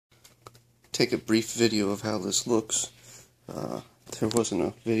take a brief video of how this looks. There wasn't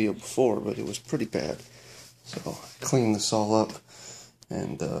a video before, but it was pretty bad. So I cleaned this all up,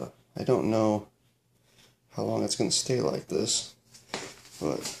 and I don't know how long it's going to stay like this,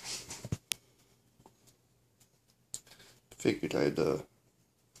 but figured I'd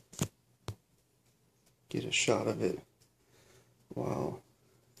get a shot of it while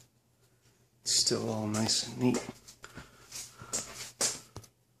it's still all nice and neat.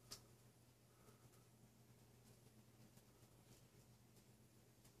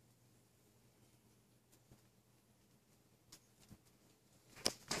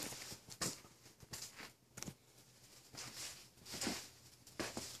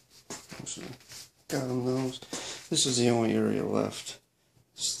 So got him those. This is the only area left.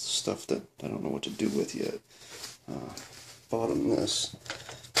 It's the stuff that I don't know what to do with yet. Bought him this.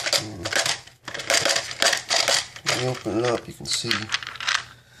 When you open it up, you can see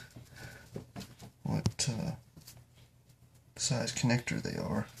what size connector they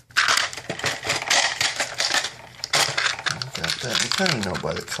are. Got that. You kind of know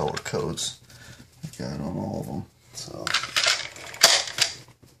by the color codes. I got on all of them. So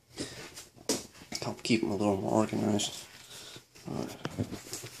help keep them a little more organized.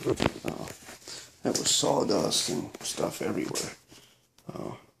 That was sawdust and stuff everywhere.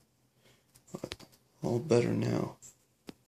 But all better now.